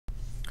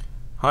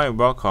Hi,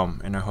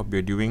 welcome, and I hope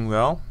you're doing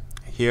well.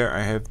 Here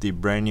I have the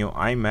brand new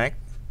iMac.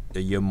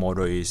 The year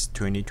model is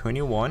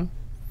 2021.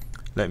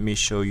 Let me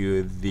show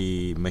you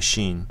the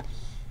machine.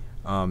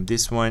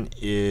 This one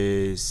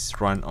is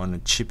run on a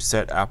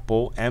chipset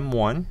Apple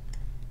M1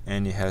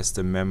 and it has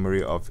the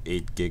memory of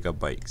 8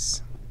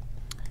 gigabytes.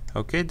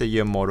 Okay, the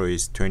year model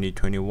is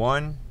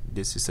 2021.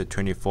 This is a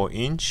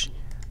 24-inch.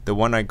 The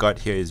one I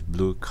got here is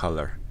blue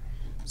color.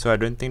 So I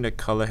don't think the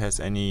color has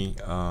any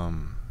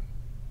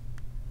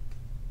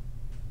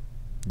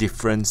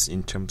difference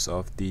in terms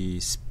of the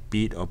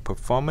speed or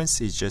performance.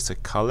 It's just a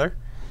color.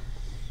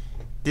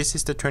 This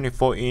is the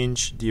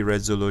 24-inch. The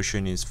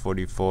resolution is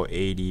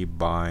 4480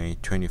 by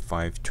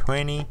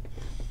 2520,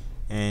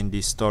 and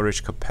the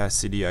storage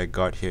capacity I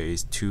got here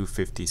is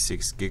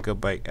 256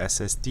 gigabyte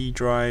SSD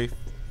drive.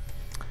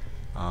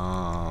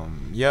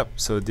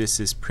 So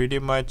this is pretty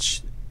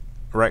much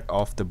right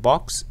off the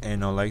box,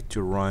 and I like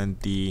to run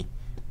the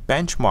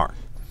benchmark.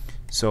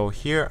 So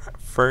here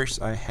first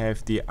I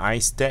have the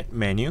iStat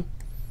menu.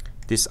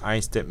 This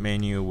iStat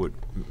menu would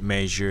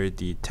measure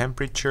the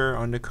temperature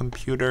on the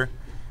computer.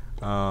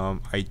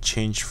 I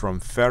changed from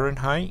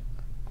Fahrenheit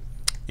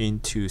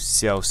into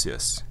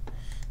Celsius.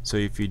 So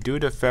if you do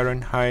the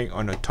Fahrenheit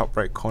on the top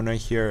right corner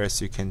here,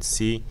 as you can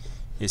see,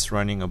 it's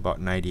running about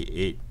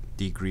 98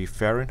 degree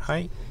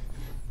Fahrenheit.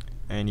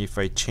 And if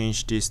I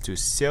change this to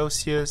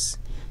Celsius,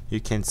 you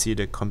can see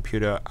the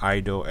computer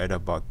idle at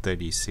about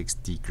 36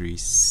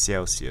 degrees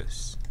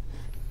Celsius.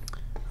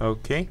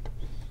 Okay.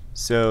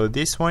 So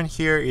this one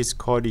here is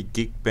called the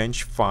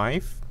Geekbench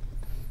 5.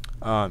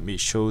 It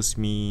shows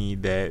me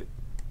that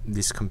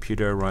this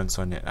computer runs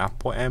on an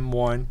Apple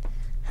M1,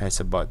 has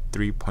about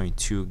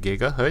 3.2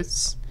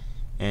 gigahertz,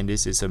 and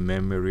this is a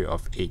memory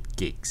of 8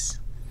 gigs.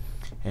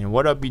 And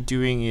what I'll be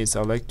doing is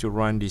I like to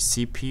run the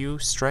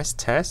CPU stress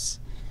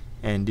test,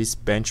 and this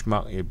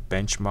benchmark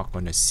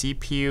on the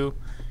CPU.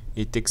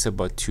 It takes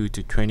about 2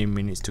 to 20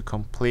 minutes to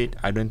complete.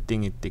 I don't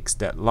think it takes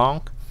that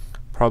long.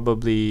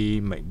 Probably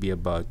might be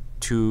about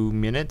 2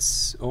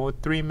 minutes or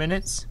 3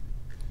 minutes.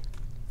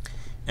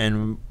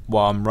 And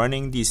while I'm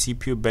running the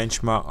CPU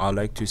benchmark, I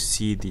like to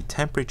see the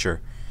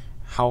temperature,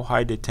 how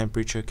high the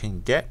temperature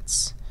can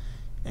get,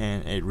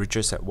 and it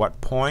reaches at what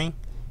point,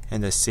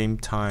 and at the same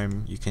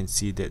time you can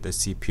see that the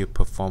CPU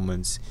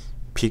performance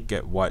peak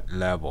at what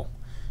level.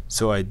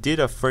 So I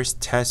did a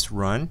first test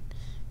run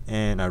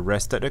and I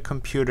rested the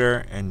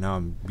computer, and now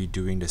I'll be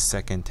doing the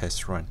second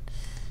test run.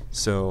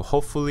 So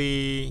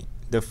hopefully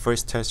the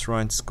first test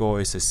run score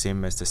is the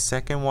same as the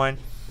second one.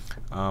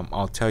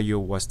 I'll tell you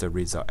what's the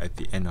result at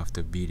the end of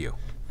the video.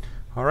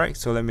 Alright,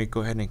 so let me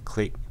go ahead and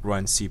click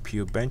run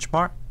CPU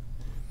benchmark,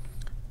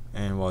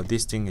 and while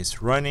this thing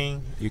is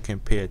running, you can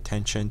pay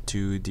attention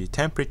to the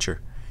temperature.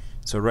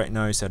 So right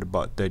now it's at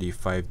about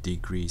 35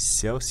 degrees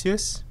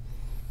Celsius,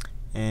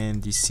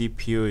 and the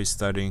CPU is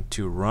starting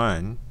to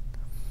run,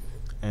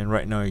 and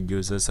right now it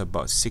uses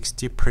about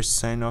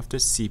 60% of the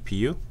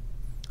CPU.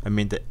 I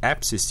mean, the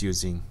apps is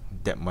using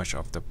that much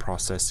of the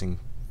processing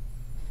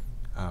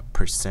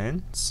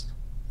percent.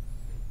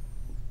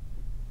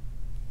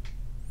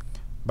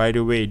 By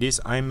the way, this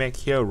iMac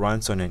here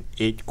runs on an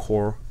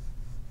 8-core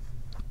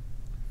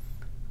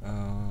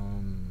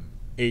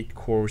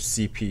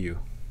CPU.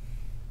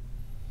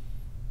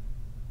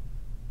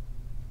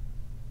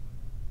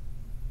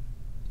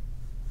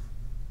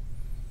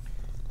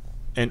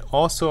 And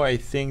also I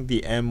think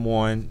the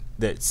M1,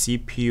 that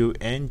CPU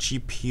and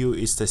GPU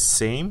is the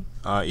same.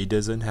 It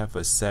doesn't have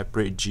a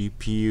separate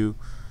GPU,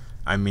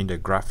 I mean the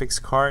graphics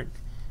card.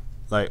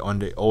 Like on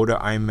the older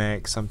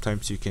iMac,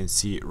 sometimes you can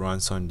see it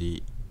runs on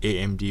the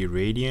AMD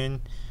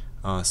Radeon.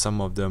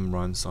 Some of them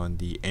runs on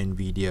the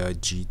NVIDIA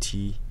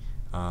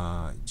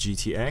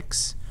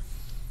GTX.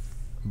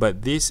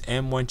 But this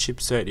M1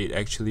 chipset, it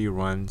actually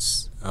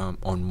runs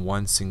on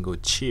one single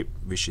chip,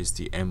 which is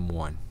the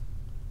M1.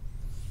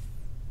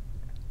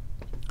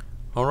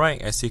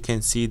 Alright, as you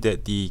can see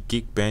that the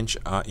Geekbench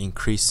are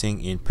increasing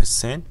in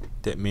percent.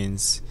 That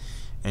means,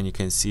 and you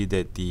can see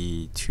that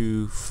the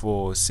 2,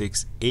 4,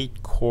 6,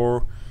 8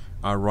 core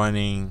are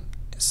running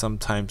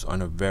sometimes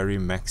on a very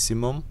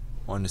maximum.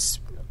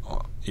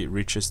 It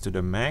reaches to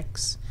the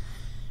max.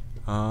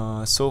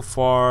 So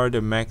far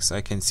the max, I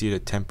can see the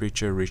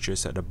temperature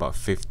reaches at about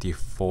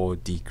 54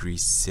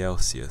 degrees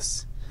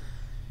Celsius.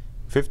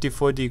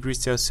 54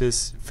 degrees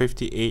Celsius,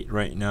 58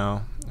 right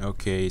now.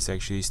 Okay, it's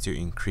actually still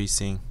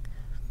increasing.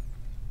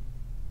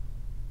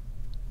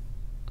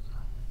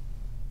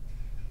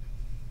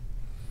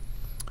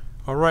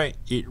 Alright,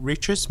 it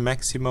reaches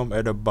maximum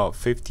at about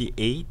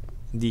 58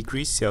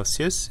 degrees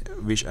Celsius,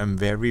 which I'm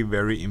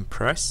very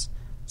impressed.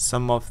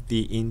 Some of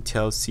the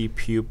Intel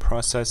CPU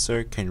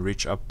processor can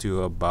reach up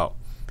to about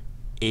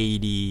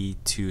 80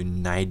 to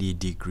 90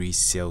 degrees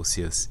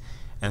Celsius,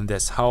 and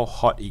that's how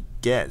hot it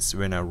gets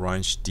when I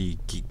run the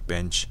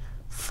Geekbench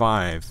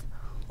 5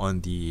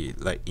 on the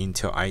like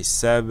Intel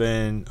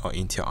i7 or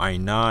Intel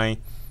i9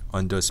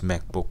 on those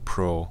MacBook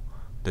Pro,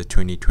 the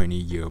 2020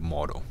 year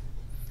model.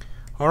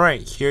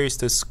 Alright, here is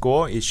the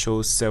score. It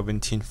shows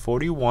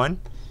 1741,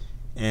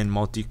 and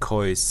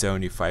multi-core is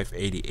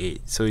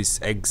 7588. So it's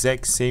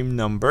exact same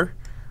number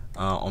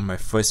on my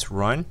first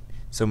run.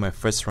 So my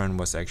first run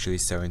was actually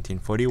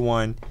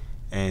 1741,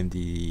 and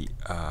the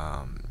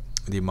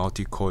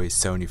multi-core is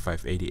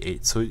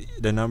 7588. So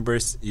the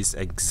numbers is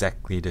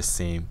exactly the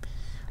same.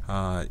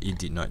 It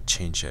did not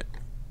change it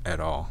at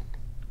all.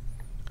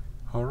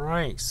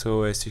 Alright,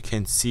 so as you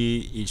can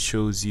see, it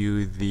shows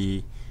you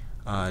the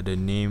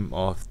name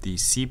of the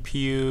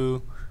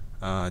CPU,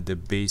 the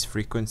base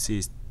frequency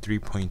is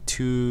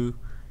 3.2,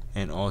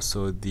 and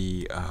also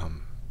the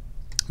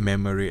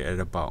memory at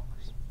about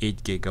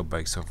 8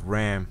 gigabytes of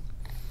RAM.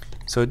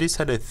 So these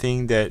are the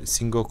things that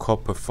single core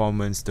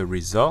performance, the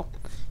result,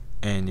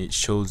 and it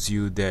shows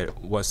you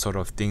that what sort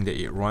of thing that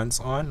it runs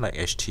on, like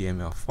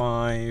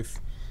HTML5,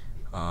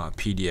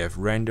 PDF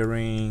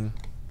rendering,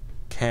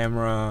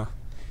 camera.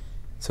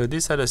 So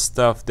these are the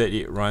stuff that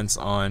it runs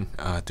on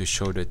to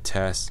show the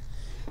test,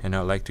 and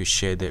I'd like to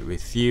share that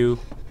with you.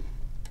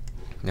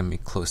 Let me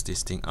close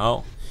this thing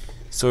out.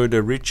 So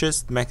the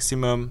richest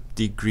maximum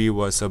degree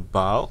was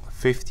about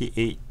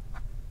 58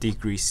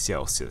 degrees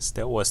Celsius.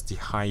 That was the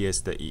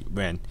highest that it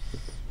went,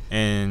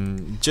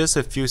 and just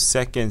a few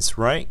seconds,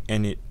 right,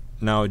 and it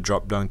now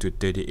dropped down to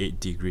 38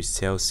 degrees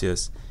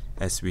Celsius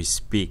as we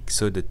speak.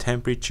 So the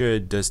temperature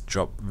does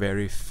drop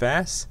very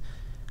fast.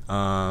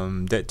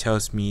 That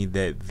tells me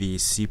that the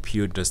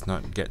CPU does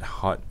not get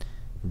hot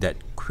that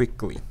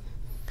quickly.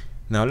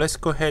 Now let's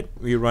go ahead,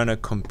 we run a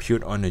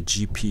compute on a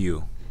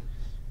GPU.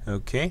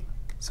 Okay,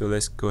 so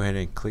let's go ahead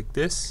and click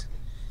this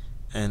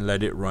and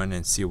let it run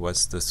and see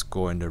what's the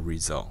score and the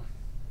result.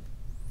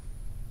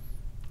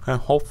 And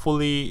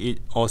hopefully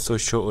it also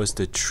shows us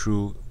the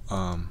true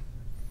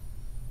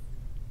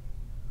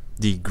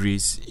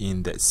degrees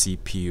in that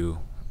CPU.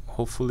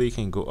 Hopefully it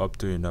can go up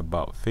to in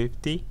about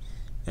 50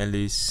 at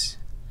least.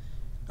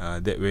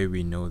 That way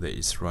we know that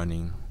it's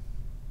running,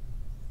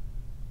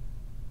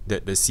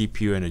 that the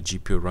CPU and the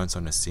GPU runs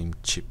on the same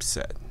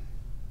chipset,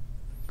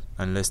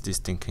 unless this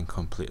thing can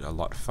complete a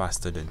lot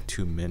faster than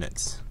 2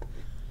 minutes.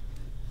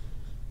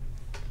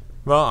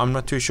 Well, I'm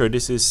not too sure.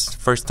 This is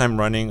first time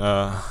running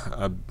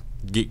a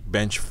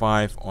Geekbench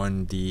 5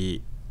 on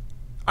the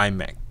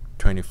iMac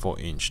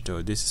 24-inch,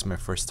 so this is my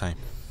first time.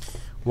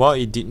 While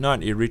it did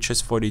not, it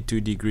reaches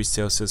 42 degrees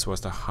Celsius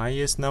was the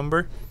highest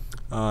number.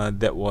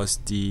 That was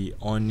the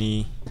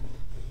only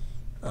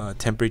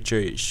temperature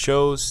it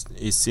shows.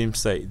 It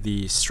seems like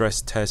the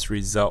stress test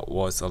result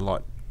was a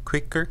lot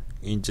quicker,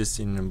 in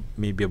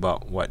maybe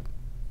about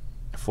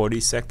 40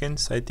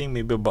 seconds, I think,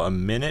 maybe about a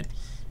minute,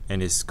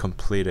 and it's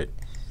completed.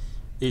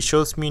 It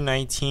shows me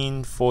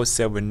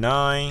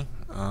 19479,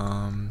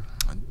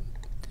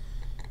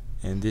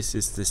 and this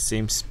is the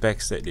same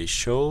specs that it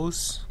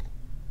shows.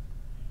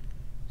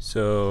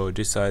 So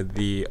these are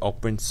the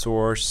open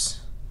source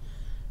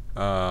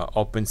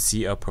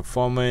OpenCL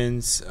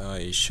performance.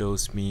 It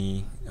shows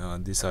me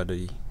these are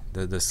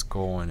the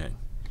score on it.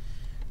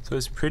 So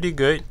it's pretty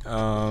good.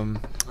 I'm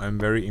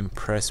very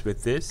impressed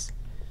with this.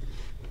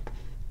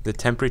 The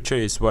temperature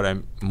is what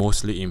I'm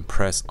mostly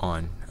impressed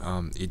on.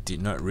 It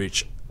did not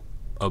reach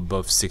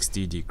above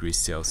 60 degrees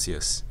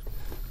Celsius.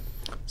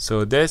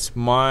 So that's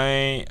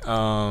my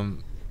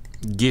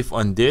gift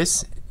on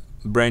this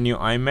brand new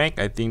iMac.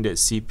 I think that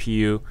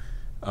CPU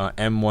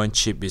M1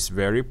 chip is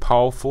very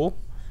powerful.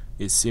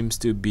 It seems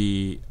to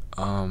be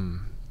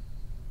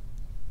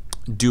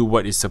do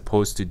what it's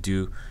supposed to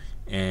do,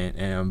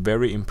 and I'm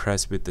very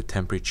impressed with the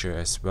temperature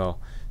as well.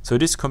 So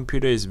this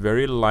computer is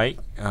very light,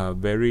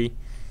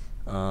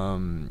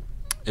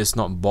 it's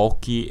not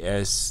bulky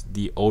as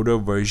the older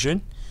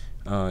version.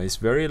 It's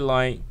very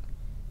light,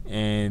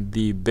 and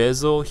the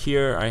bezel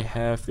here I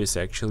have is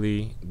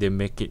actually, they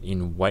make it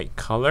in white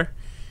color.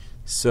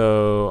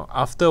 So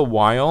after a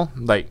while,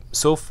 like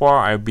so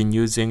far I've been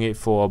using it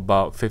for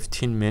about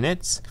 15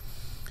 minutes,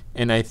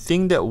 and I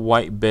think that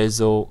white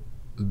bezel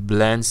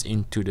blends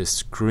into the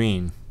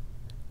screen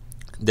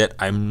that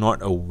I'm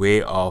not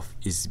aware of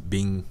is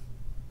being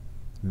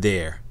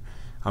there.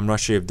 I'm not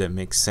sure if that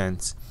makes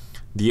sense.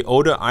 The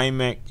older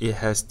iMac, it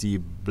has the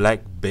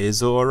black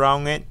bezel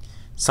around it.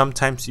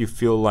 Sometimes you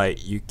feel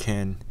like you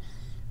can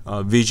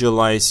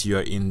visualize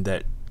you're in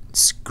that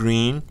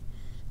screen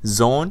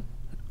zone,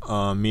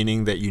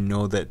 meaning that you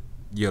know that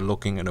you're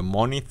looking at a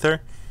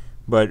monitor.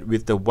 But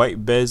with the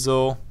white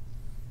bezel,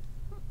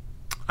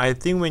 I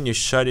think when you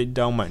shut it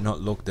down might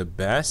not look the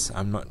best.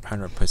 I'm not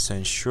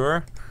 100%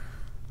 sure.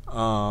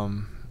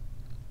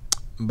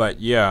 But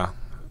yeah,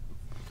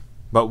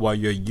 but while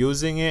you're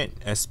using it,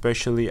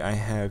 especially I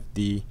have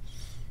the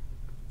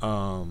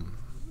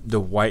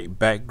white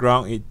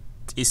background,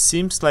 it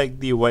seems like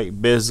the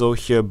white bezel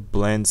here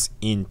blends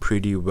in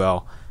pretty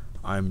well.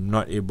 I'm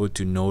not able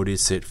to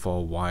notice it for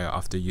a while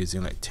after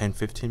using like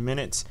 10-15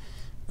 minutes.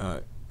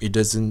 It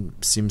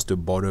doesn't seems to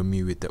bother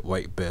me with that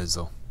white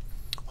bezel.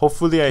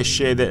 Hopefully I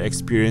share that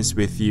experience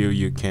with you.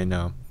 You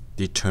can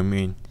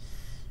determine,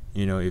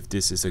 you know, if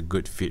this is a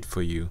good fit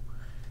for you.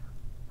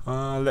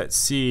 Let's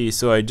see.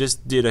 So I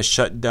just did a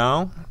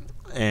shutdown,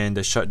 and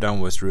the shutdown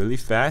was really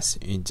fast,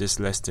 in just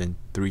less than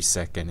 3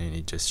 seconds, and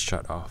it just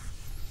shut off.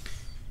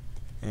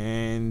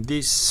 And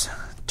this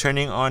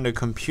turning on the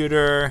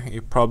computer,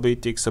 it probably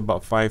takes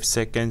about 5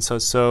 seconds or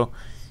so,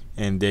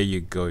 and there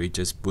you go, it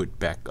just boot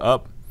back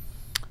up.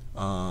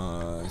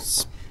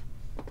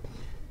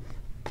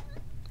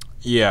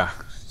 Yeah,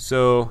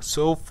 so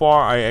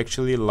far I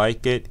actually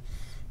like it,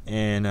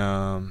 and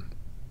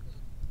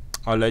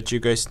I'll let you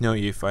guys know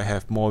if I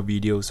have more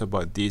videos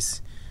about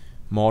this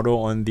model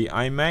on the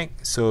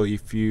iMac. So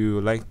if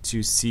you like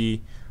to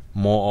see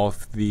more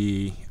of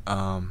the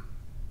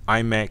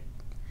iMac,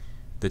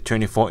 the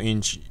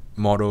 24-inch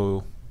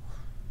model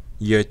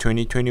year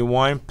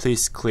 2021,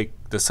 please click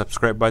the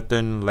subscribe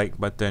button, like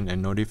button,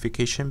 and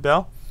notification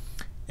bell,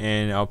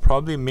 and I'll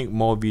probably make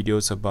more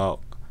videos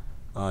about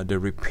the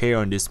repair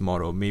on this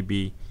model.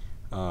 Maybe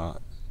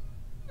I'll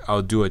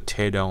do a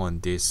teardown on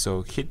this.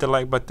 So hit the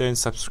like button,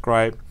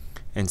 subscribe,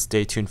 and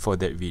stay tuned for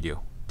that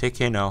video. Take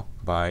care now.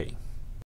 Bye.